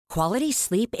Quality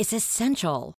sleep is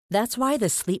essential. That's why the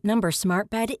Sleep Number Smart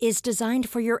Bed is designed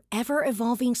for your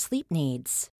ever-evolving sleep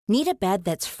needs. Need a bed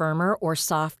that's firmer or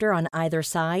softer on either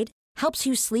side? Helps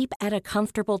you sleep at a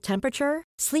comfortable temperature?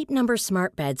 Sleep Number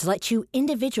Smart Beds let you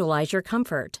individualize your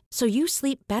comfort, so you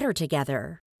sleep better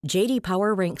together. J.D.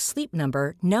 Power ranks Sleep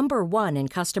Number number 1 in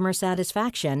customer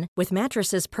satisfaction with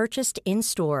mattresses purchased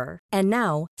in-store. And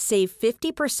now, save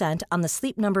 50% on the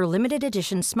Sleep Number Limited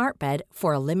Edition Smart Bed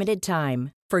for a limited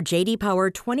time. For J.D. Power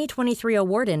 2023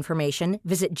 award information,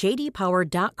 visit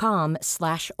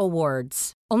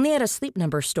jdpower.com/awards. Only at a Sleep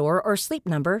Number store or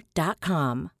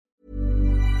sleepnumber.com.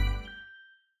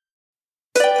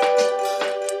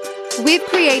 We've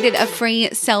created a free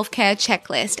self-care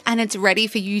checklist and it's ready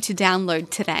for you to download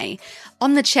today.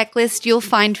 On the checklist, you'll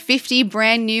find 50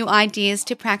 brand new ideas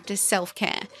to practice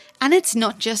self-care. And it's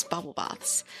not just bubble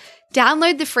baths.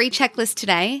 Download the free checklist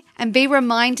today and be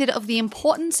reminded of the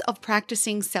importance of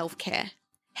practicing self-care.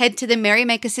 Head to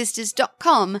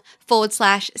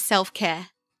themerrymakersisters.com/self-care.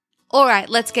 All right,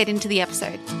 let's get into the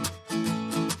episode.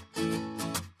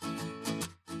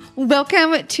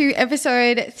 Welcome to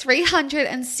episode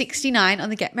 369 on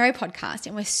the Get Merry podcast.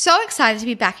 And we're so excited to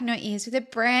be back in your ears with a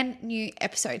brand new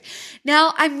episode.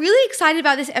 Now, I'm really excited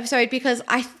about this episode because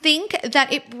I think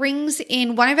that it brings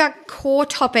in one of our core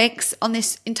topics on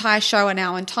this entire show and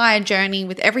our entire journey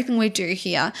with everything we do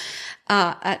here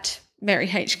at Merry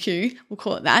HQ, we'll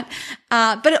call it that.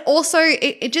 But it also,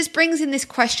 it just brings in this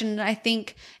question that I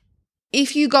think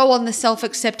if you go on the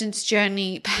self-acceptance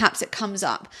journey, perhaps it comes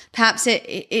up. Perhaps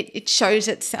it shows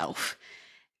itself.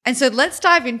 And so let's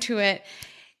dive into it.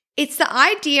 It's the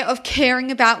idea of caring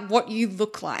about what you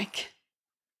look like.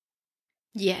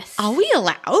 Yes. Are we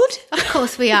allowed? Of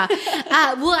course we are.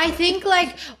 Well, I think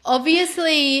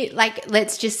obviously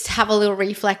let's just have a little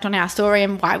reflect on our story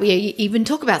and why we even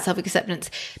talk about self-acceptance.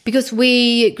 Because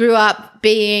we grew up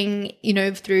being,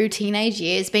 through teenage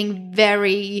years, being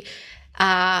very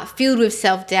filled with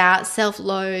self-doubt,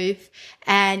 self-loathe,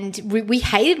 and we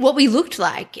hated what we looked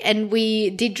like, and we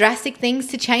did drastic things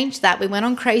to change that. We went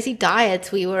on crazy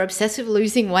diets. We were obsessed with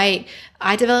losing weight.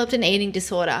 I developed an eating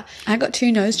disorder. I got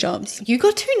 2 nose jobs. You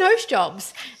got 2 nose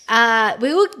jobs.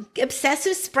 We were obsessed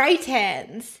with spray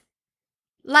tans.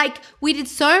 We did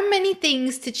so many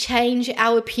things to change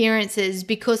our appearances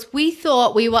because we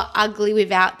thought we were ugly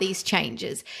without these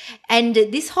changes. And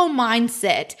this whole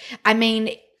mindset,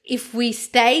 if we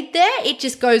stayed there, it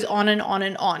just goes on and on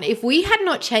and on. If we had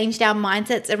not changed our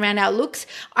mindsets around our looks,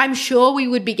 I'm sure we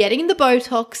would be getting the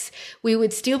Botox. We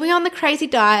would still be on the crazy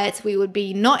diets. We would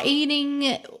be not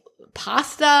eating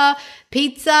pasta,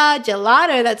 pizza,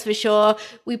 gelato, that's for sure.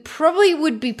 We probably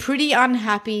would be pretty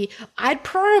unhappy. I'd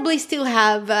probably still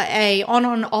have a on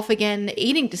off again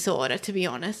eating disorder, to be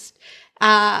honest.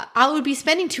 I would be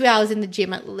spending 2 hours in the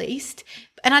gym at least.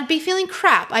 And I'd be feeling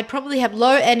crap. I'd probably have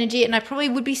low energy and I probably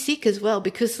would be sick as well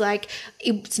because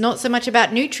it's not so much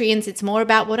about nutrients, it's more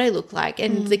about what I look like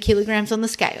and the kilograms on the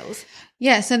scales.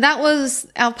 Yeah, so that was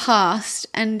our past.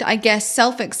 And I guess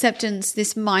self-acceptance,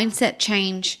 this mindset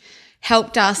change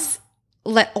helped us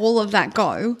let all of that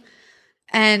go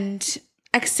and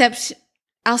accept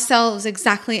ourselves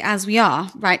exactly as we are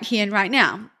right here and right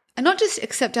now. And not just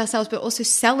accept ourselves, but also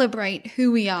celebrate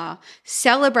who we are,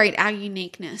 celebrate our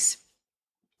uniqueness.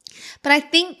 But I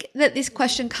think that this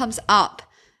question comes up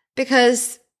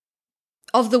because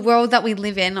of the world that we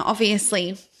live in,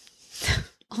 obviously,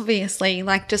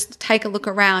 just take a look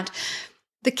around.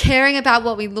 The caring about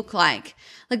what we look like.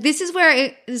 This is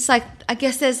where it's I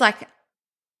guess there's a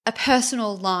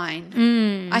personal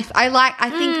line. I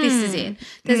think this is it.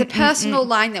 There's a personal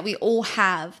line that we all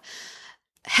have.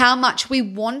 How much we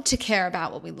want to care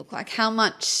about what we look like, how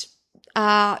much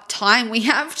time we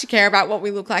have to care about what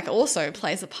we look like also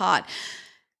plays a part.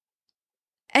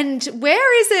 And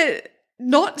where is it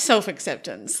not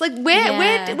self-acceptance?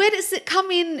 Where does it come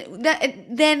in that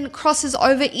it then crosses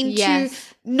over into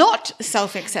not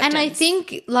self-acceptance? And I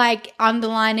think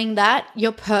underlining that,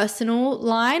 your personal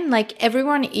line,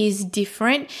 everyone is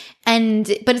different,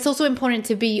 but it's also important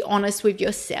to be honest with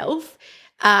yourself.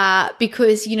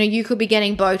 Because, you could be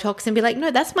getting Botox and be like,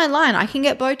 no, that's my line. I can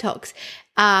get Botox.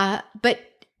 But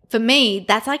for me,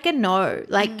 that's a no.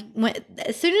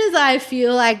 As soon as I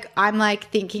feel I'm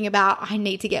thinking about I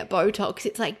need to get Botox,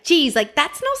 it's geez, that's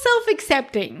not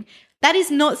self-accepting. That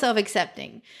is not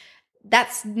self-accepting.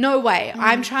 That's no way.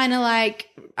 I'm trying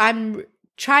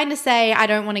to say I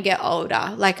don't want to get older.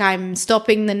 I'm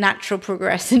stopping the natural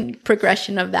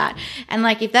progression of that. And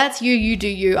if that's you, you do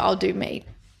you, I'll do me.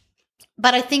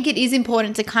 But I think it is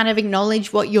important to kind of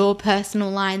acknowledge what your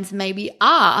personal lines maybe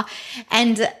are.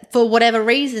 And for whatever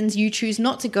reasons, you choose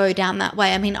not to go down that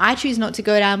way. I mean, I choose not to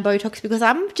go down Botox because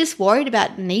I'm just worried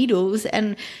about needles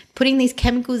and putting these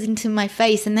chemicals into my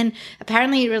face. And then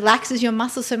apparently it relaxes your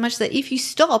muscle so much that if you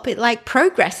stop, it like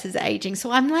progresses aging.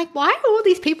 So I'm like, why are all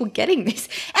these people getting this?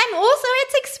 And also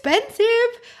it's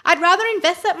expensive. I'd rather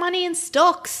invest that money in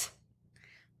stocks.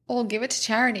 Or give it to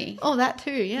charity. Oh, that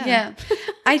too, yeah. Yeah.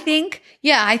 I think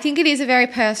it is a very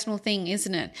personal thing,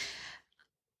 isn't it?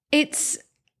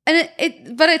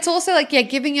 But it's also like,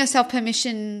 giving yourself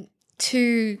permission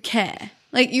to care.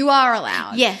 Like, you are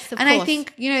allowed. Yes, of course. I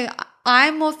think,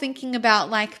 I'm more thinking about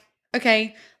like,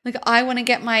 okay, like I want to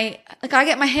get I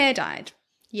get my hair dyed.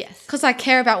 Yes. Because I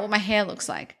care about what my hair looks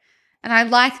like. And I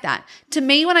like that. To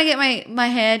me, when I get my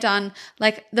hair done,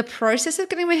 like the process of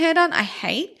getting my hair done, I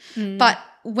hate. But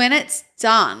when it's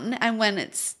done and when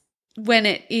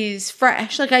it is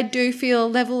fresh, like I do feel a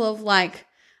level of like,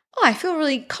 oh, I feel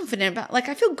really confident about, like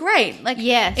I feel great. Like,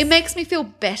 yes, it makes me feel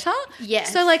better.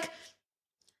 Yes. So like,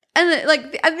 and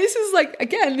this is like,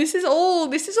 again, this is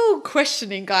all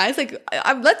questioning, guys. Like,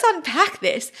 let's unpack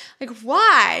this. Like,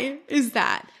 why is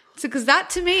that? So, because that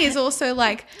to me is also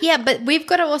like, yeah, but we've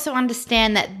got to also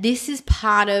understand that this is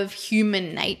part of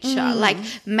human nature. Like,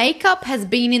 makeup has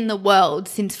been in the world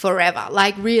since forever.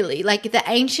 Like, really, like the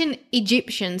ancient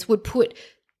Egyptians would put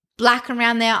black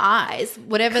around their eyes,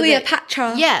 whatever.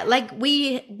 Cleopatra. Like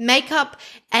makeup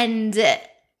and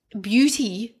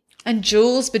beauty. And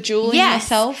jewels, bejeweling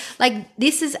yourself. Like,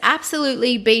 this has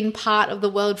absolutely been part of the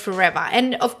world forever.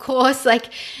 And of course,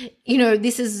 like,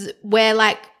 this is where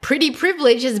like pretty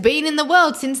privilege has been in the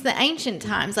world since the ancient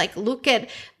times. Like, look at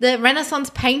the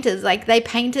Renaissance painters. Like, they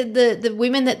painted the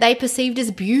women that they perceived as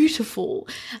beautiful.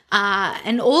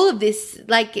 And all of this,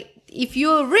 like, if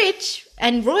you're rich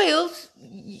and royal,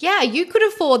 yeah, you could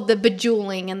afford the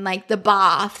bejeweling and like the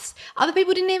baths. Other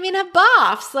people didn't even have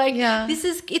baths. Like,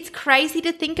 it's crazy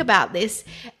to think about this.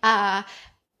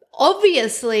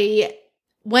 Obviously,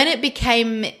 when it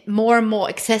became more and more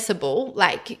accessible,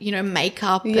 like,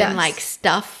 makeup and like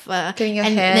stuff, getting your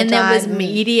and hair then there was dyed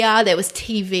media, there was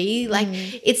TV, like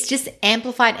it's just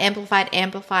amplified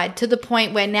to the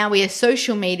point where now we have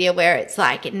social media where it's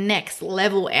like next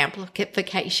level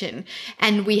amplification,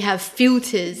 and we have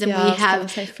filters, and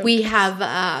we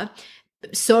have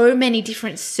so many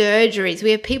different surgeries. We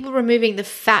have people removing the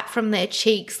fat from their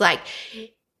cheeks, like.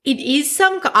 It is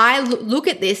I look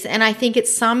at this and I think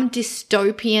it's some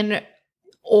dystopian,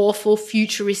 awful,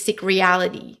 futuristic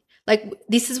reality. Like,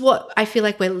 this is what I feel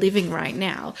like we're living right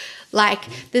now. Like,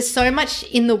 there's so much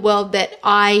in the world that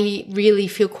I really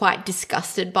feel quite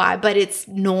disgusted by, but it's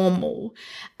normal.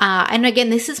 And again,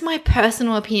 this is my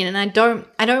personal opinion, and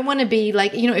I don't want to be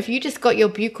like, if you just got your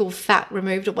buccal fat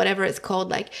removed or whatever it's called,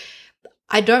 like,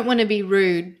 I don't want to be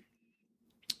rude.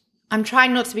 I'm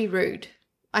trying not to be rude.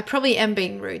 I probably am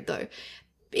being rude though.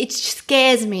 It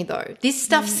scares me though. This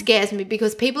stuff scares me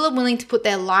because people are willing to put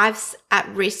their lives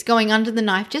at risk going under the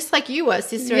knife, just like you were,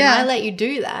 sister, and I let you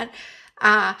do that.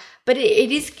 But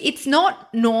it's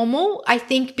not normal. I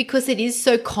think because it is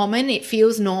so common, it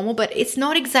feels normal, but it's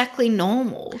not exactly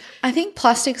normal. I think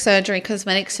plastic surgery,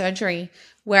 cosmetic surgery,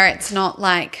 where it's not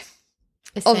like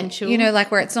essential, like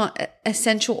where it's not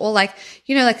essential, or like,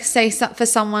 like say for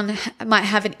someone might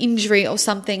have an injury or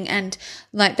something, and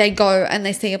like they go and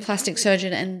they see a plastic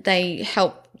surgeon and they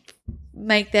help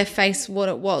make their face what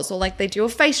it was, or like they do a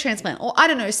face transplant, or I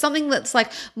don't know, something that's like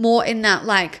more in that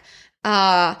like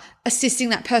assisting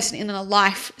that person in a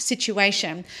life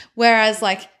situation. Whereas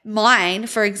like mine,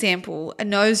 for example,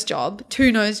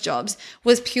 two nose jobs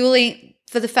was purely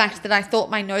for the fact that I thought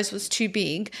my nose was too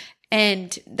big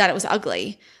and that it was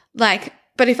ugly. Like,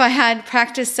 but if I had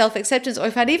practiced self-acceptance, or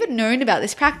if I'd even known about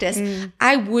this practice,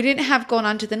 I wouldn't have gone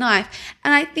under the knife.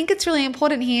 And I think it's really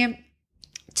important here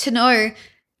to know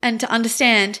and to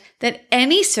understand that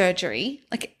any surgery,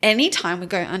 like any time we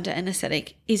go under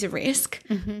anesthetic, is a risk.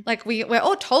 Like we're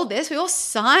all told this. We all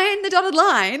sign the dotted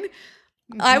line.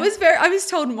 I was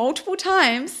told multiple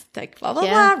times, like, blah, blah,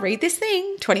 blah, read this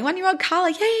thing, 21-year-old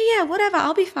Carla, yeah, whatever,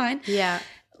 I'll be fine. Yeah.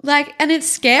 Like, and it's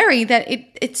scary that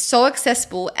it's so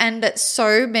accessible and that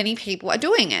so many people are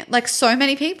doing it, like so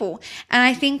many people. And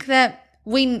I think that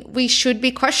we should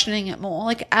be questioning it more,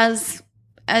 like as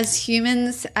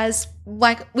humans, as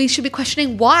like we should be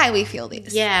questioning why we feel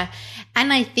this. Yeah.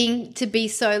 And I think to be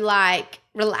so like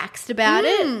relaxed about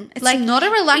it. It's like not a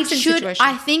relaxing situation.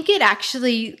 I think it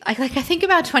actually, like I think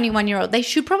about 21-year-old, they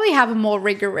should probably have a more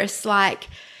rigorous, like,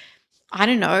 I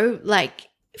don't know, like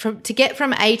to get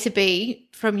from A to B,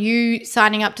 from you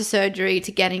signing up to surgery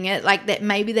to getting it, like that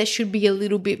maybe there should be a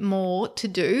little bit more to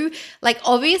do. Like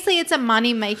obviously it's a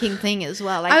money-making thing as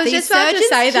well. Like I was just about to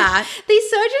say that. These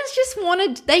surgeons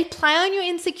just they play on your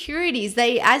insecurities.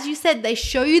 They, as you said, they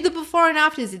show you the before and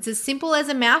afters. It's as simple as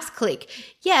a mouse click.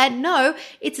 Yeah, no,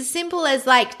 it's as simple as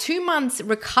like 2 months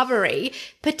recovery,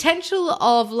 potential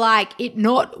of like it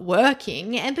not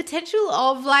working, and potential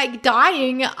of like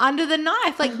dying under the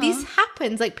knife. Like this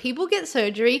happens. Like people get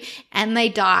surgery and they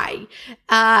die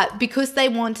because they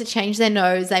want to change their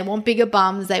nose, they want bigger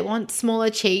bums, they want smaller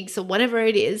cheeks or whatever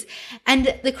it is.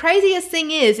 And the craziest thing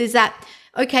is that,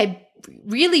 okay,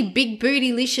 really big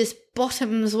bootylicious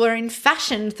bottoms were in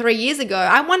fashion 3 years ago.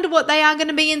 I wonder what they are going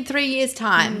to be in 3 years'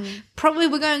 time. Probably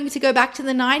we're going to go back to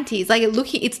the 90s. Like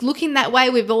it's looking that way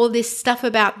with all this stuff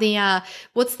about the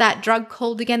what's that drug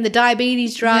called again? The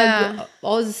diabetes drug,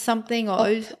 Oz something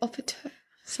or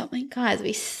something. Guys,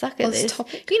 we suck at this.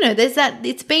 Topic. You know, there's that.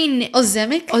 It's been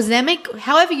Ozempic,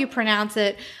 however you pronounce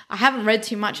it. I haven't read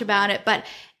too much about it, but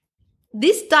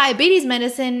this diabetes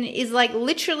medicine is like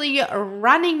literally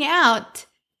running out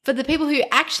for the people who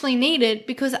actually need it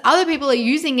because other people are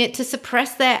using it to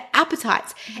suppress their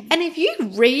appetites. And if you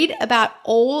read about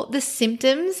all the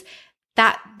symptoms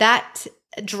that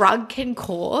drug can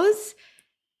cause,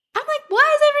 I'm like,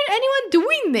 why is anyone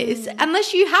doing this?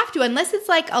 Unless you have to, unless it's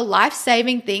like a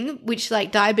life-saving thing, which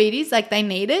like diabetes, like they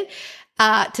need it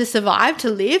to survive,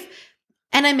 to live.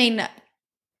 And I mean,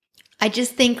 I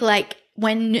just think like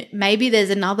when maybe there's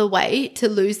another way to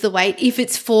lose the weight, if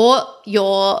it's for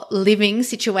your living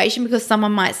situation, because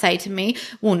someone might say to me,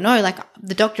 well, no, like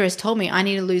the doctor has told me I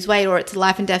need to lose weight or it's a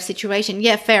life and death situation.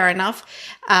 Yeah, fair enough.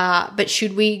 But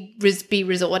should we be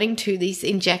resorting to these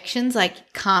injections?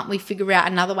 Like, can't we figure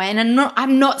out another way? And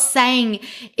I'm not saying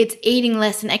it's eating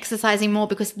less and exercising more,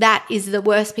 because that is the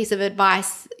worst piece of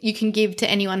advice you can give to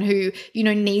anyone who, you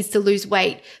know, needs to lose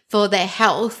weight for their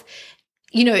health.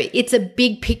 You know, it's a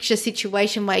big picture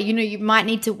situation where, you know, you might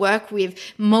need to work with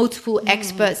multiple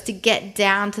experts to get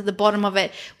down to the bottom of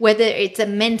it, whether it's a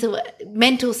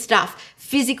mental stuff,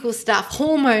 physical stuff,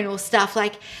 hormonal stuff.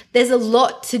 Like there's a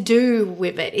lot to do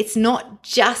with it. It's not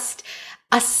just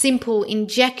a simple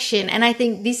injection. And I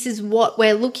think this is what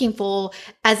we're looking for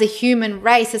as a human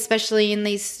race, especially in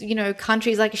these, you know,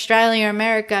 countries like Australia,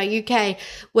 America, UK.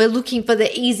 We're looking for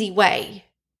the easy way.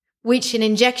 Which an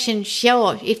injection,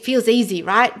 sure, it feels easy,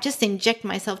 right? Just inject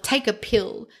myself, take a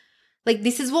pill. Like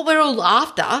this is what we're all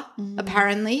after,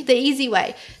 apparently, the easy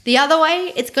way. The other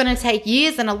way, it's going to take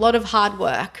years and a lot of hard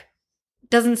work.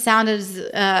 Doesn't sound as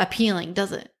appealing,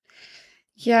 does it?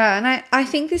 Yeah, and I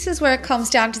think this is where it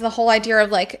comes down to the whole idea of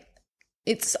like,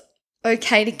 it's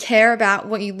okay to care about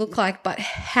what you look like, but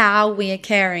how we are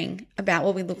caring about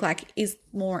what we look like is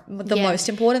the most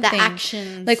important thing. The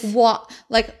actions.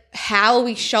 Like how are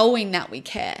we showing that we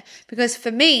care? Because for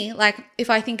me, like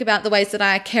if I think about the ways that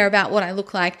I care about what I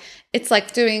look like, it's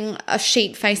like doing a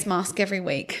sheet face mask every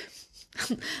week.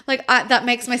 Like that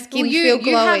makes my skin feel glowy.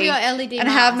 You have your LED and mask.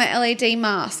 I have my LED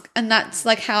mask, and that's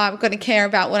like how I'm going to care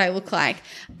about what I look like.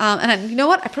 And you know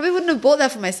what? I probably wouldn't have bought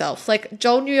that for myself. Like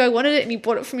Joel knew I wanted it, and he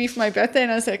bought it for me for my birthday,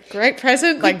 and I was like, great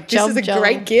present. Like this is a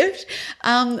great gift.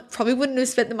 Probably wouldn't have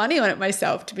spent the money on it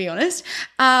myself, to be honest.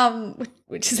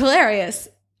 Which is hilarious.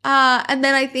 And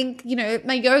then I think, you know,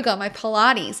 my yoga, my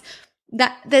Pilates,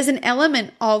 that there's an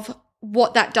element of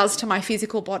what that does to my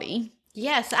physical body.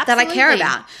 Yes, absolutely. That I care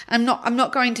about. I'm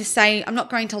not going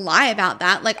to lie about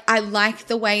that. Like I like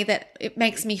the way that it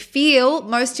makes me feel.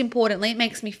 Most importantly, it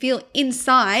makes me feel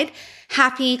inside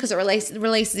happy because it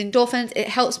releases endorphins. It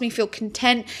helps me feel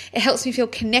content. It helps me feel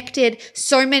connected.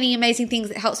 So many amazing things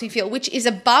it helps me feel, which is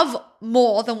above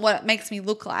more than what it makes me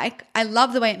look like. I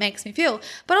love the way it makes me feel,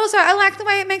 but also I like the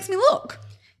way it makes me look.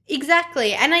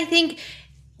 Exactly. And I think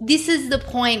this is the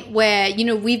point where, you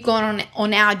know, we've gone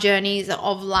on our journeys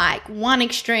of like one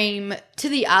extreme to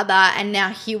the other, and now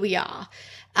here we are,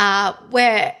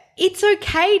 where it's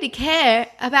okay to care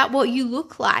about what you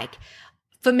look like.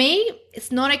 For me,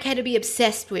 it's not okay to be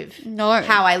obsessed with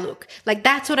how I look. Like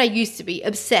that's what I used to be,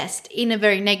 obsessed in a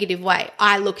very negative way.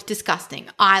 I look disgusting.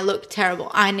 I look terrible.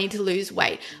 I need to lose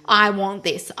weight. I want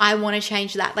this. I want to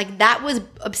change that. Like that was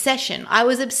obsession. I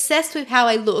was obsessed with how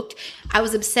I looked. I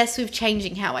was obsessed with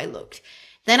changing how I looked.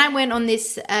 Then I went on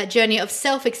this journey of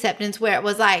self-acceptance where it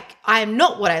was like, I am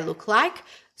not what I look like.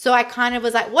 So I kind of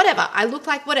was like, whatever. I look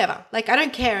like whatever. Like I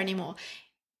don't care anymore.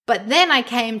 But then I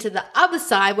came to the other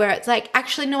side where it's like,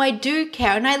 actually, no, I do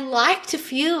care. And I like to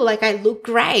feel like I look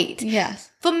great. Yes.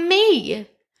 For me,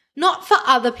 not for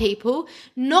other people,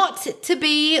 not to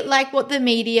be like what the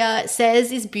media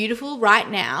says is beautiful right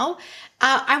now.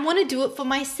 I want to do it for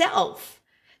myself.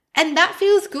 And that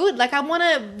feels good. Like I want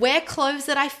to wear clothes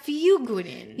that I feel good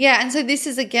in. Yeah. And so this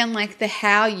is again like the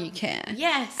how you care.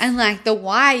 Yes. And like the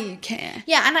why you care.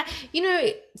 Yeah. And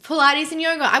Pilates and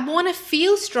yoga, I want to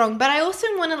feel strong, but I also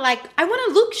want to I want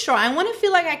to look strong. I want to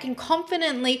feel like I can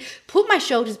confidently put my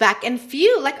shoulders back and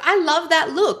feel like I love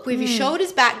that look. With your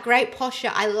shoulders back, great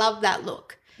posture. I love that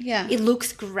look. Yeah. It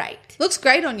looks great. Looks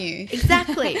great on you.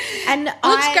 Exactly. And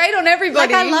looks great on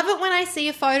everybody. I love it when I see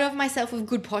a photo of myself with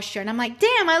good posture and I'm like,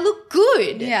 damn, I look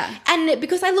good. Yeah. And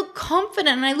because I look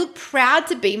confident and I look proud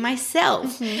to be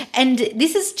myself. Mm-hmm. And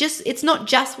this is it's not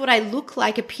just what I look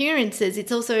like, appearances.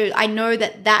 It's also, I know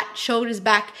that shoulders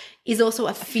back is also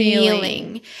a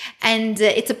feeling. And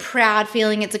it's a proud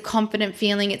feeling. It's a confident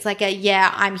feeling. It's like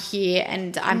I'm here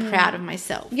and I'm proud of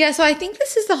myself. Yeah. So I think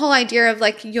this is the whole idea of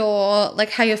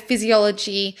how your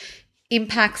physiology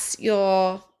impacts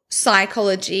your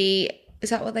psychology.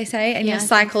 Is that what they say? And your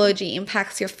psychology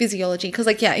impacts your physiology. Because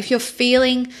if you're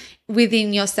feeling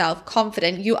within yourself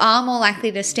confident, you are more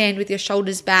likely to stand with your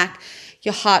shoulders back,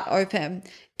 your heart open.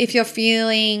 If you're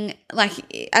feeling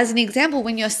as an example,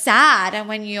 when you're sad and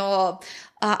when you're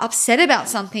upset about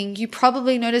something, you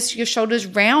probably notice your shoulders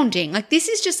rounding. This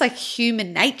is just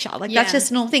human nature. That's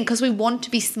just a normal thing because we want to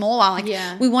be smaller.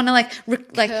 We want to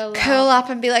curl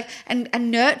up and be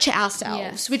and nurture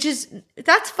ourselves, which is,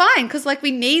 that's fine because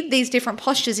we need these different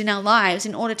postures in our lives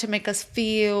in order to make us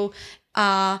feel,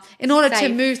 in order safe. To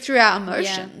move through our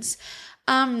emotions.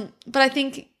 But I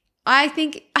think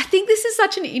this is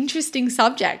such an interesting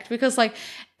subject because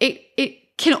it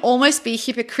can almost be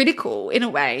hypocritical in a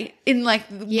way in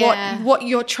what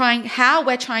you're trying, how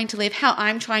we're trying to live, how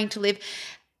I'm trying to live,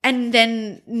 and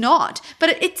then not.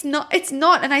 But it's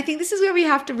not. And I think this is where we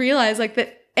have to realize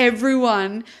that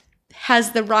everyone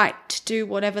has the right to do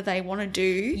whatever they want to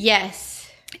do. Yes.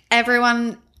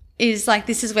 Everyone is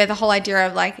this is where the whole idea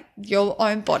of your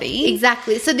own body.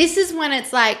 Exactly. So this is when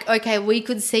it's okay, we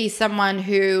could see someone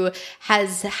who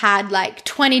has had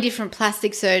 20 different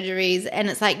plastic surgeries and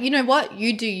it's you know what?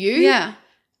 You do you. Yeah.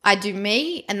 I do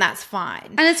me and that's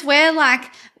fine. And it's where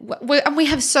and we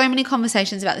have so many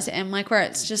conversations about this and where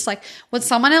it's just what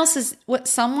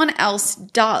someone else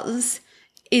does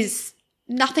is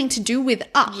nothing to do with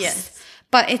us. Yes.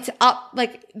 But it's up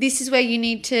this is where you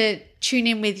need to tune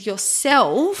in with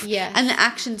yourself and the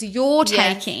actions you're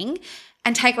taking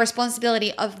and take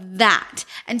responsibility of that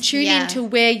and tune into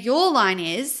where your line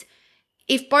is.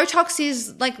 If Botox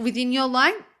is within your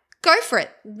line, go for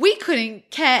it. We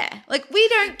couldn't care. We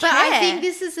don't care. But I think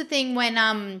this is the thing when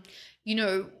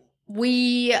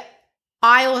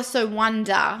I also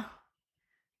wonder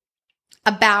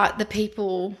about the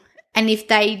people and if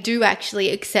they do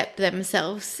actually accept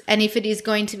themselves and if it is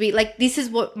going to be this is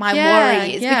what my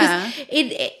worry is because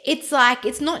it's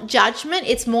it's not judgment,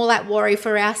 it's more worry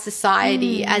for our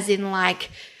society as in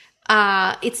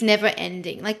it's never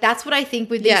ending. That's what I think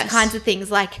with these kinds of things.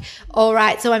 All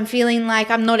right, so I'm feeling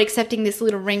I'm not accepting this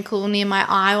little wrinkle near my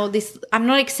eye or I'm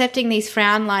not accepting these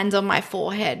frown lines on my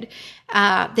forehead.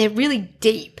 They're really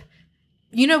deep.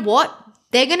 You know what?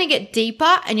 They're going to get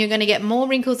deeper and you're going to get more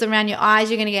wrinkles around your eyes.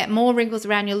 You're going to get more wrinkles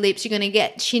around your lips. You're going to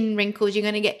get chin wrinkles.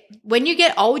 When you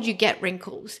get old, you get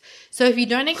wrinkles. So if you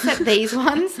don't accept these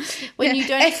ones, when you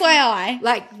don't. FYI.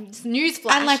 Newsflash.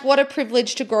 And what a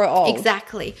privilege to grow old.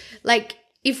 Exactly.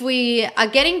 If we are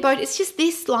getting both, it's just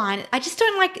this line. I just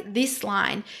don't like this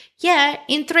line. Yeah,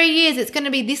 in 3 years, it's going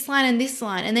to be this line and this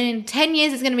line. And then in 10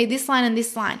 years, it's going to be this line and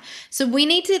this line. So we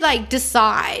need to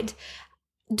decide,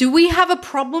 do we have a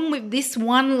problem with this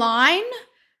one line?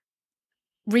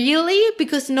 Really?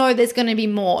 Because no, there's going to be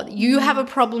more. You have a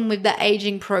problem with the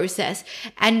aging process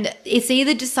and it's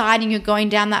either deciding you're going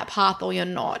down that path or you're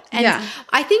not. And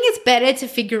I think it's better to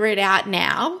figure it out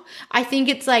now. I think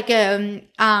it's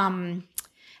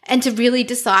and to really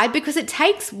decide because it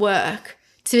takes work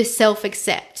to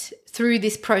self-accept through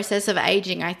this process of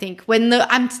aging, I think,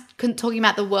 I'm talking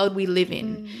about the world we live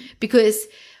in because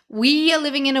we are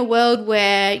living in a world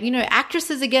where,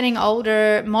 actresses are getting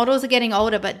older, models are getting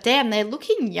older, but damn, they're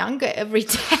looking younger every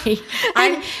day.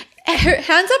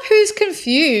 Hands up who's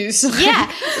confused. Yeah.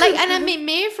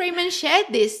 Mia Freeman shared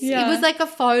this. Yeah. It was a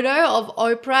photo of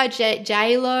Oprah,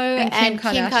 J-Lo and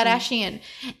Kim Kardashian.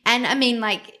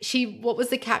 And what was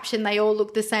the caption? They all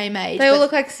look the same age. They all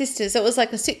look like sisters. It was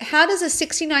how does a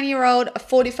 69-year-old, a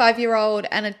 45-year-old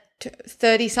and a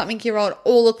 30-something-year-old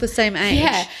all look the same age?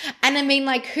 Yeah. And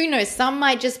who knows? Some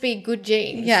might just be good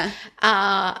genes. Yeah.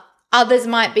 Others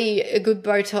might be a good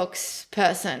Botox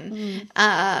person.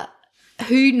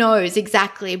 who knows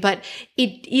exactly, but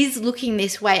it is looking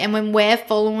this way. And when we're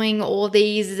following all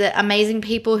these amazing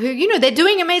people who, you know, they're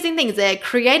doing amazing things, they're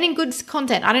creating good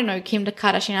content. I don't know Kim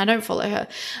Kardashian. I don't follow her.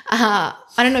 I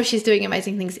don't know if she's doing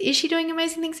amazing things. Is she doing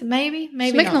amazing things? Maybe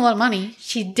She's making not. a lot of money.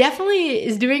 She definitely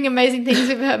is doing amazing things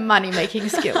with her money-making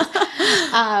skills.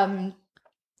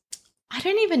 I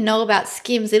don't even know about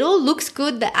Skims. It all looks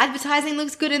good. The advertising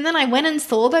looks good. And then I went and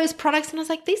saw those products and I was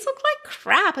like, these look like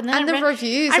crap. And then And the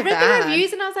reviews I are read bad. the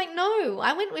reviews and I was like, no.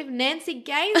 I went with Nancy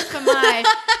Gaines for my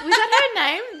 – was that her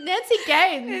name? Nancy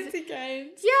Gaines.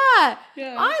 Gaines. Yeah.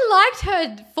 Yeah. I liked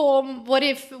her form, what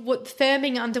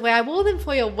firming underwear. I wore them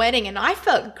for your wedding and I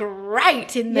felt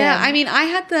great in them. Yeah, I mean,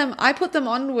 I put them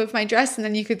on with my dress and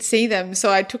then you could see them,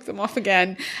 so I took them off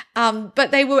again.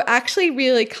 But they were actually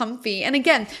really comfy. And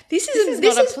again, this is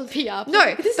not a PR.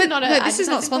 No, this but is not this is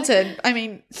not sponsored. I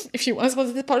mean, if you want to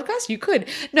sponsor the podcast, you could.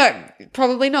 No,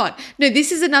 probably not. No,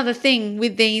 this is another thing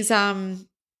with these,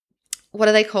 what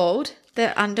are they called?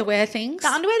 The underwear things? The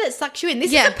underwear that sucks you in.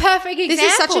 This is a perfect example. This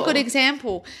is such a good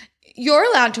example. You're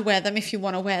allowed to wear them if you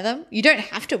want to wear them. You don't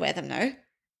have to wear them, no.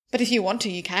 But if you want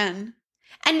to, you can.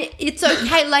 And it's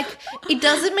okay. Like, it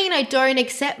doesn't mean I don't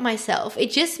accept myself.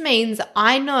 It just means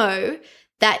I know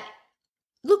that,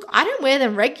 look, I don't wear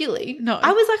them regularly. No.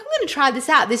 I was like, I'm going to try this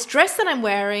out. This dress that I'm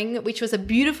wearing, which was a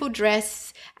beautiful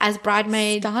dress as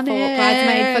bridesmaid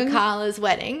for Carla's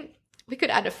wedding. We could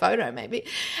add a photo maybe.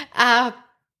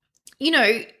 You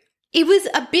know, it was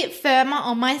a bit firmer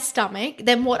on my stomach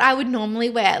than what I would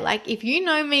normally wear. Like, if you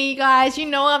know me, guys, you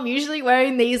know I'm usually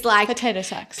wearing these like Potato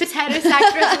sacks.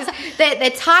 dresses.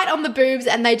 They're tight on the boobs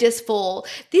and they just fall.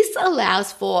 This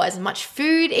allows for as much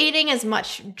food eating, as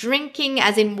much drinking,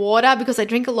 as in water, because I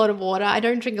drink a lot of water. I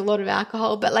don't drink a lot of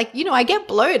alcohol, but like, you know, I get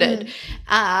bloated.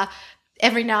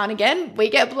 Every now and again, we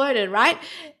get bloated, right?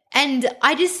 And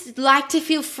I just like to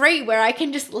feel free where I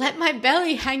can just let my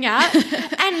belly hang out.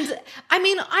 And I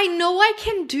mean, I know I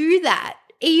can do that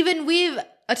even with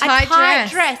A tight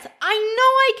dress. I know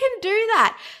I can do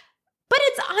that. But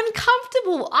it's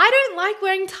uncomfortable. I don't like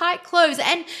wearing tight clothes.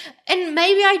 And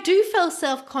maybe I do feel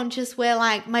self-conscious where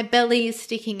like my belly is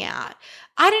sticking out.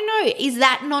 I don't know. Is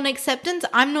that non-acceptance?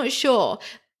 I'm not sure.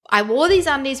 I wore these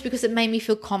undies because it made me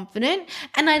feel confident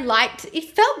and it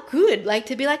felt good, like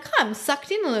to be like, oh, I'm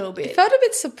sucked in a little bit. It felt a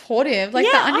bit supportive. Like,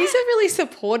 Yeah, the undies are really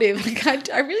supportive. Like,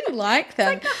 I really like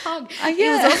them. Like a hug. Yeah.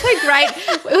 It was also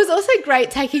great. It was also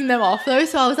great taking them off though.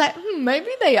 So I was like, maybe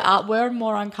they were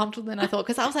more uncomfortable than I thought.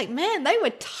 Because I was like, man, they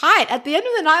were tight. At the end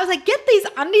of the night, I was like, get these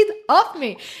undies off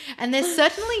me. And they're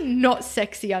certainly not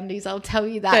sexy undies. I'll tell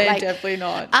you that. They're definitely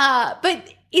not.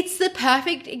 But it's the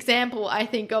perfect example, I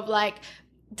think, of like,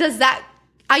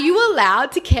 are you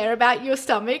allowed to care about your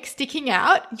stomach sticking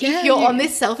out if you're on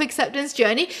this self-acceptance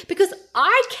journey? Because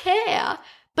I care,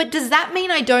 but does that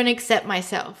mean I don't accept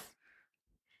myself? ...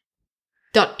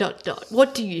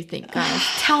 What do you think, guys?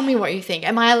 Tell me what you think.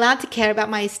 Am I allowed to care about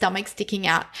my stomach sticking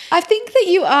out? I think that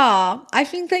you are. I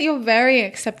think that you're very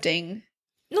accepting.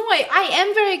 No, I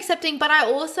am very accepting, but I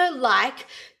also like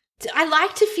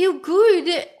to feel good,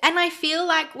 and I feel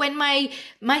like when my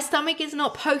stomach is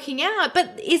not poking out,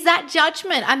 but is that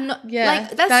judgment? I'm not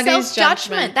like that's that is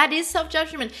self-judgment. That is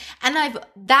self-judgment. And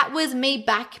that was me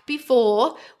back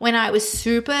before when I was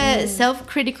super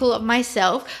self-critical of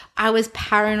myself. I was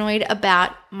paranoid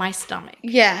about my stomach.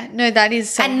 Yeah, no, that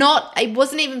is it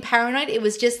wasn't even paranoid. It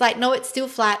was just like, no, it's still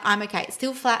flat. I'm okay. It's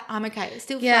still flat. I'm okay. It's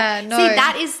still flat. No. See,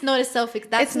 that is not a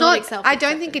that's not self-acceptance. I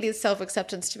don't think it is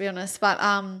self-acceptance, to be honest, but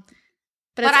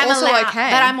it's I'm also allowed, okay.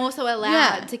 But I'm also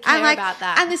allowed to care about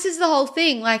that. And this is the whole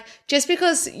thing. Like, just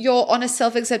because you're on a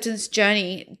self-acceptance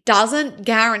journey doesn't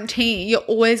guarantee you're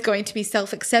always going to be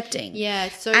self-accepting. Yeah,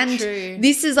 it's so and true.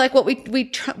 This is like what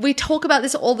we talk about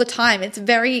this all the time. It's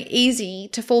very easy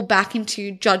to fall back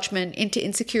into judgment, into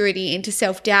insecurity, into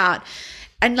self-doubt.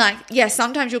 And like, yeah,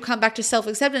 sometimes you'll come back to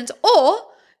self-acceptance, or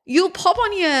you'll pop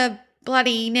on your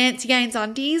bloody Nancy Gaines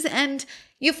undies and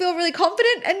you feel really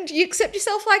confident and you accept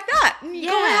yourself like that. And you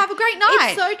go and have a great night.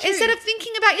 It's so true. Instead of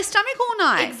thinking about your stomach all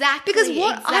night. Exactly. Because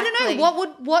I don't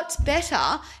know, what's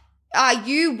better? Are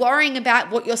you worrying about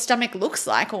what your stomach looks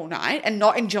like all night and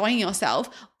not enjoying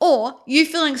yourself, or you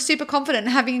feeling super confident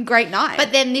and having a great night?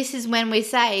 But then this is when we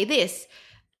say this.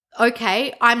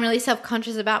 Okay, I'm really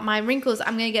self-conscious about my wrinkles.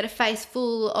 I'm going to get a face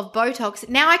full of Botox.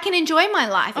 Now I can enjoy my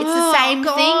life. It's the same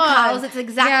thing, Carls. It's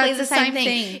exactly the same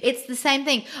thing. It's the same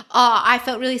thing. Oh, I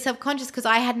felt really self-conscious because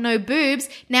I had no boobs.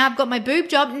 Now I've got my boob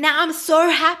job. Now I'm so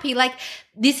happy. Like,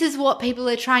 this is what people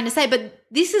are trying to say. But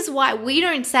this is why we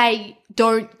don't say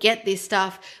don't get this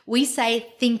stuff. We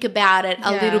say think about it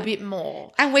a little bit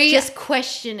more. And we just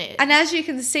question it. And as you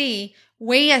can see,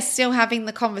 we are still having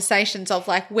the conversations of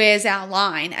like, where's our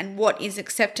line and what is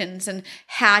acceptance and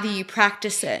how do you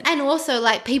practice it? And also,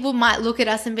 like, people might look at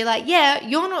us and be like, yeah,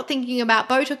 you're not thinking about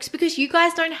Botox because you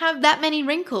guys don't have that many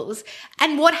wrinkles.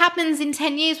 And what happens in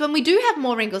 10 years when we do have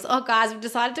more wrinkles? Oh, guys, we've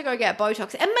decided to go get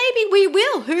Botox. And maybe we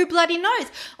will. Who bloody knows?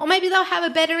 Or maybe they'll have a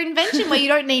better invention where you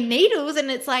don't need needles and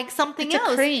it's like something else.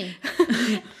 It's a cream.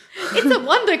 It's a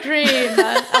wonder cream.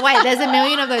 Oh, wait, there's a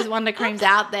million of those wonder creams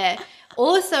out there.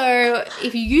 Also,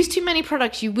 if you use too many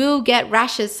products, you will get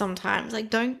rashes sometimes. Like,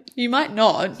 don't. You might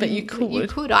not, but you could. You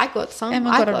could. I got some.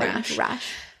 Emma got a rash.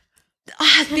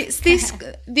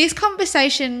 This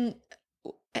conversation.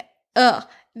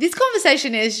 This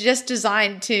conversation is just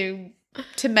designed to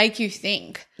make you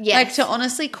think. Yes. Like, to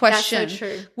honestly question. That's so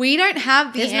true. We don't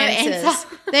have the answers. No answer.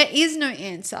 There is no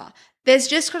answer. There's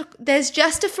just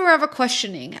a forever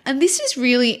questioning. And this is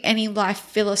really any life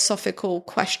philosophical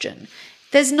question.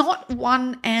 There's not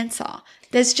one answer.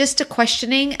 There's just a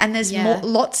questioning and there's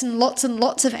lots and lots and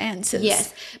lots of answers.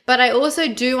 Yes. But I also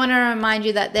do want to remind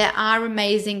you that there are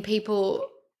amazing people.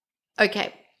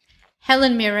 Okay.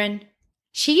 Helen Mirren,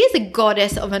 she is a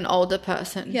goddess of an older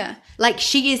person. Yeah. Like,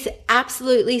 she is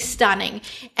absolutely stunning.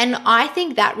 And I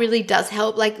think that really does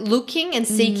help, like, looking and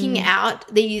seeking out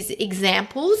these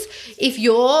examples. If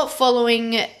you're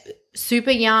following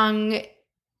super young,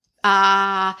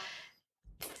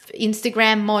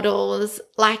 Instagram models,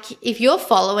 like, if you're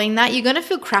following that, you're going to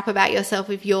feel crap about yourself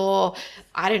if you're,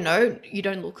 I don't know, you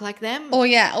don't look like them. Or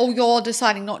you're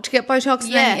deciding not to get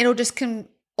Botox, then it'll just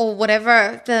or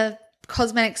whatever the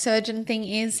cosmetic surgeon thing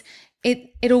is,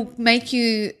 it'll make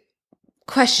you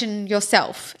question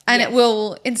yourself and it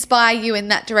will inspire you in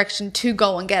that direction to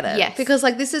go and get it. Yes. Because,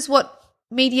 like, this is what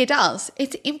media does.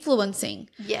 It's influencing.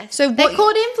 Yes. So they're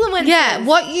called influencers. Yeah.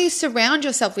 What you surround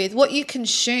yourself with, what you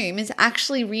consume is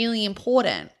actually really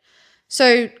important.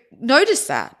 So notice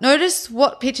that. Notice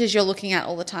what pictures you're looking at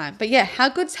all the time. But yeah, how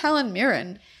good's Helen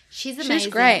Mirren? She's amazing. She's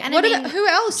great. And who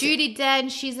else? Judi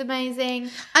Dench, she's amazing.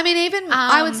 I mean, even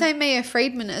I would say Mia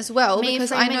Friedman as well,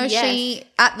 because I know she,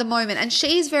 at the moment, and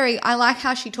she's I like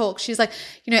how she talks. She's like,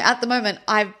 at the moment,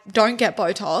 I don't get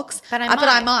Botox, but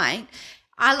I might.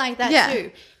 I like that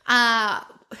too.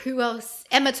 Who else?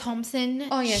 Emma Thompson.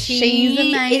 Oh, yeah. She's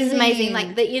amazing.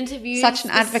 Like, the interviews, such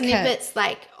an advocate. Snippets,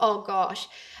 like, oh gosh.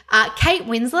 Kate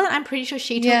Winslet, I'm pretty sure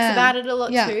she talks about it a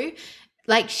lot too.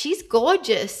 Like, she's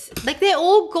gorgeous. Like, they're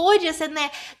all gorgeous and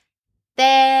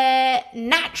they're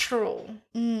natural.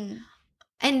 And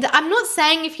I'm not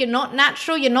saying if you're not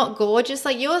natural, you're not gorgeous.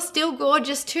 Like, you're still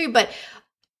gorgeous too. But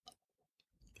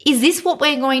is this what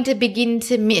we're going to begin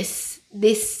to miss?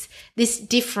 This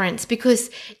difference, because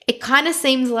it kind of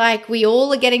seems like we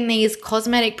all are getting these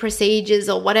cosmetic procedures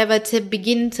or whatever to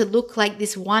begin to look like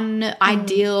this one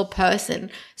ideal person.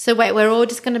 So wait, we're all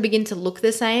just going to begin to look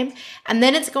the same, and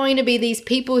then it's going to be these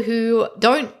people who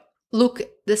don't look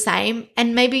the same,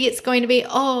 and maybe it's going to be,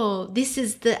 oh, this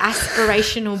is the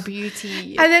aspirational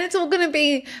beauty, and then it's all going to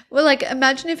be, well, like,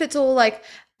 imagine if it's all like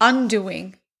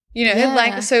undoing.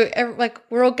 Like, so, like,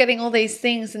 we're all getting all these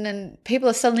things and then people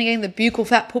are suddenly getting the buccal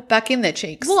fat put back in their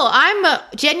cheeks. Well,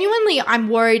 I'm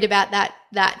worried about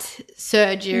that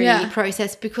surgery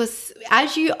process, because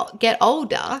as you get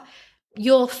older,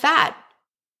 your fat,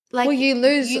 like, well, you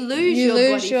lose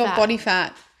your body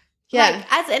fat. Yeah.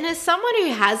 Like, as someone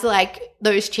who has, like,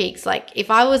 those cheeks, like,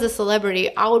 if I was a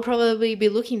celebrity, I would probably be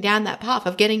looking down that path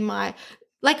of getting my,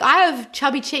 like, I have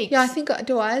chubby cheeks. Yeah, I think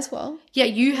do I as well. Yeah,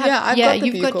 you have. Yeah, I've got the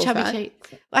you've got buccal chubby fat.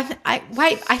 cheeks.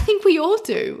 I think we all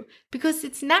do, because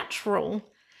it's natural.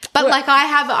 But like,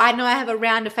 I know I have a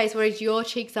rounder face, whereas your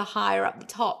cheeks are higher up the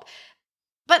top.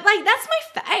 But, like, that's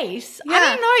my face. Yeah. I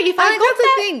don't know if I got that's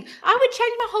that. the thing. I would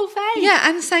change my whole face. Yeah,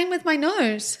 and the same with my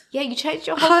nose. Yeah, you changed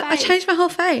your whole face. I changed my whole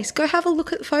face. Go have a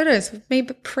look at the photos of me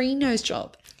pre-nose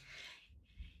job.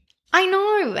 I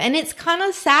know, and it's kind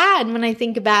of sad when I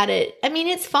think about it. I mean,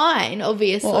 it's fine,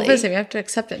 obviously. Well, obviously, we have to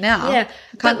accept it now. Yeah.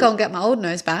 I can't go and get my old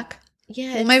nose back.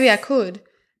 Yeah. Well, maybe I could,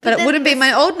 but it wouldn't be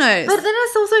my old nose. But then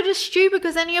it's also just stupid,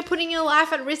 because then you're putting your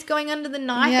life at risk going under the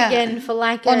knife again for,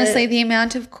 like, honestly, the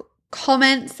amount of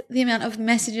comments, the amount of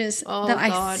messages that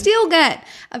I still get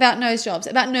about nose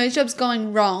jobs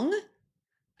going wrong.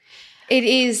 It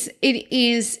is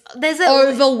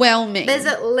overwhelming. There's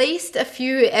at least a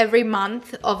few every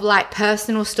month of, like,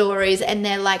 personal stories, and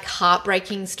they're, like,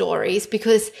 heartbreaking stories,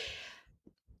 because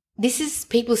this is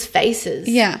people's faces.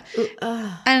 Yeah.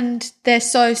 And they're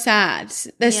so sad.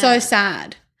 They're so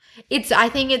sad. I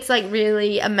think it's like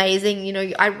really amazing. You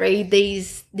know, I read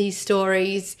these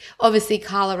stories. Obviously,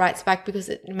 Carla writes back because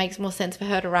it makes more sense for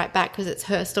her to write back because it's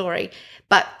her story.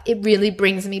 But it really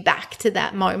brings me back to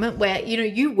that moment where, you know,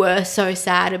 you were so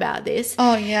sad about this.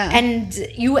 Oh, yeah. And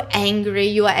you were angry.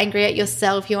 You were angry at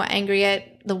yourself. You were angry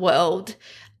at the world.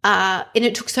 And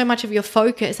it took so much of your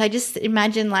focus. I just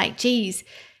imagine like, geez,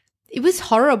 it was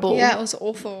horrible. Yeah, it was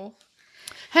awful.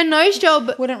 Her nose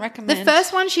job. Wouldn't recommend. The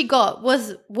first one she got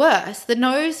was worse. The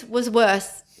nose was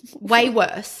worse. Way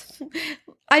worse.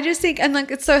 I just think, and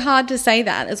like, it's so hard to say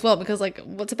that as well because like,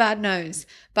 what's a bad nose?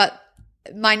 But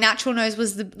my natural nose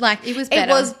was it was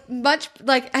better. It was much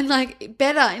like, and like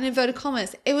better in inverted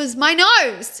commas. It was my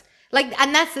nose. Like,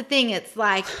 and that's the thing. It's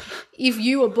like if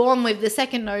you were born with the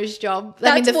second nose job,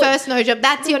 first nose job,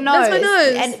 that's your nose.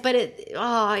 That's my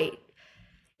nose.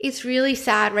 It's really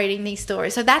sad reading these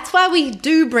stories. So that's why we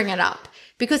do bring it up,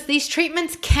 because these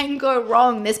treatments can go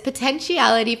wrong. There's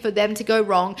potentiality for them to go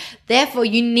wrong. Therefore,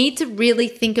 you need to really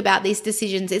think about these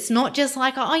decisions. It's not just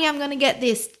like, oh yeah, I'm going to get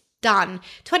this done.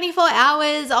 24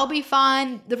 hours, I'll be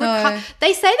fine.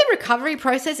 They say the recovery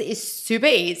process is super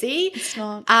easy. It's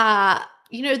not.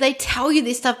 You know, they tell you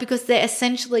this stuff because they're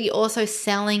essentially also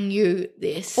selling you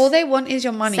this. All they want is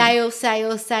your money.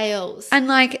 Sales. And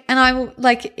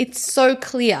it's so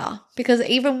clear because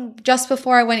even just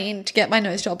before I went in to get my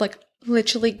nose job, like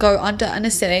literally go under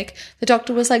anesthetic, the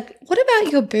doctor was like, what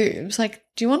about your boobs? Like,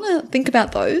 do you want to think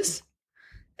about those?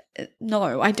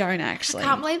 No, I don't actually. I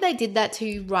can't believe they did that to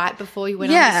you right before you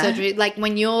went on surgery. Like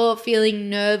when you're feeling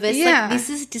nervous, like this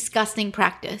is disgusting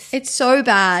practice. It's so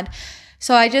bad.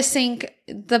 So I just think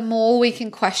the more we can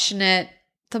question it,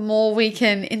 the more we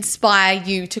can inspire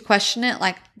you to question it.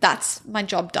 Like, that's my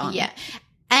job done. Yeah.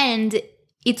 And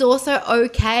it's also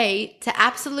okay to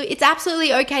it's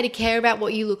absolutely okay to care about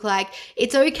what you look like.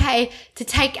 It's okay to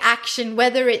take action,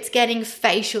 whether it's getting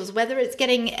facials, whether it's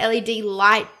getting LED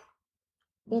light,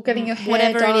 or getting your hair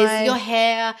whatever dyed. It is, your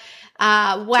hair,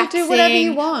 waxing. To do whatever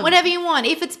you want. Whatever you want.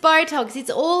 If it's Botox, it's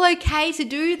all okay to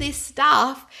do this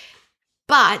stuff.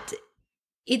 But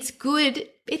it's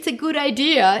a good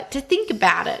idea to think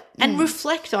about it and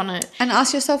reflect on it. And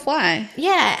ask yourself why.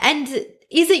 Yeah. And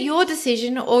is it your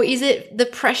decision or is it the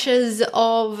pressures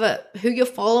of who you're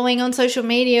following on social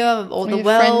media or the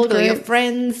world or your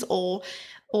friends or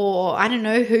I don't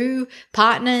know who,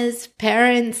 partners,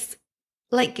 parents?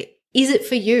 Like, is it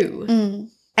for you? Mm.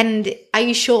 And are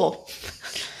you sure?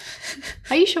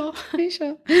 Are you sure? Are you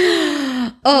sure?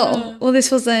 Oh, well,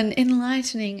 this was an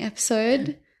enlightening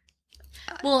episode.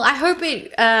 Well, I hope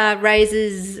it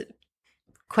raises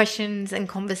questions and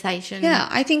conversation. Yeah,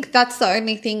 I think that's the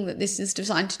only thing that this is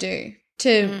designed to do,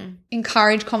 to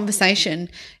encourage conversation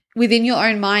within your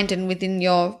own mind and within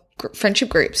your friendship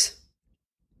groups.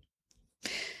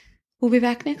 We'll be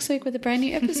back next week with a brand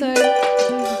new episode.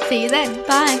 See you then.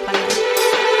 Bye. Bye.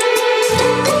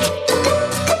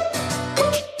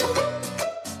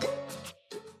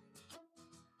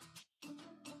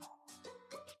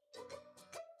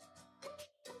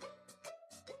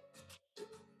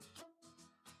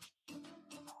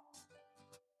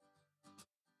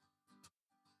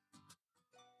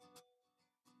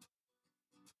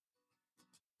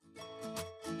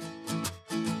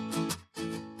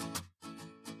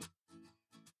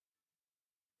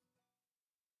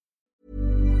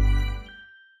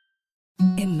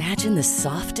 Imagine the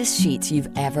softest sheets you've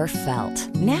ever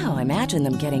felt. Now imagine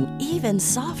them getting even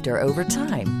softer over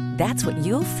time. That's what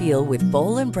you'll feel with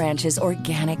Boll & Branch's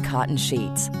organic cotton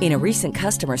sheets. In a recent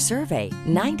customer survey,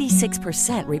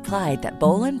 96% replied that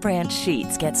Boll & Branch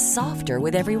sheets get softer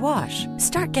with every wash.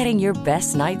 Start getting your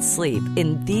best night's sleep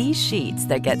in these sheets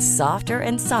that get softer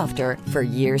and softer for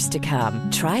years to come.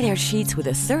 Try their sheets with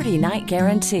a 30-night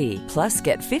guarantee. Plus,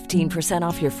 get 15%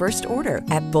 off your first order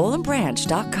at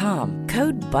bollandbranch.com.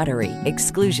 Code BUTTERY.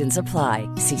 Exclusions apply.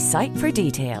 See site for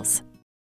details.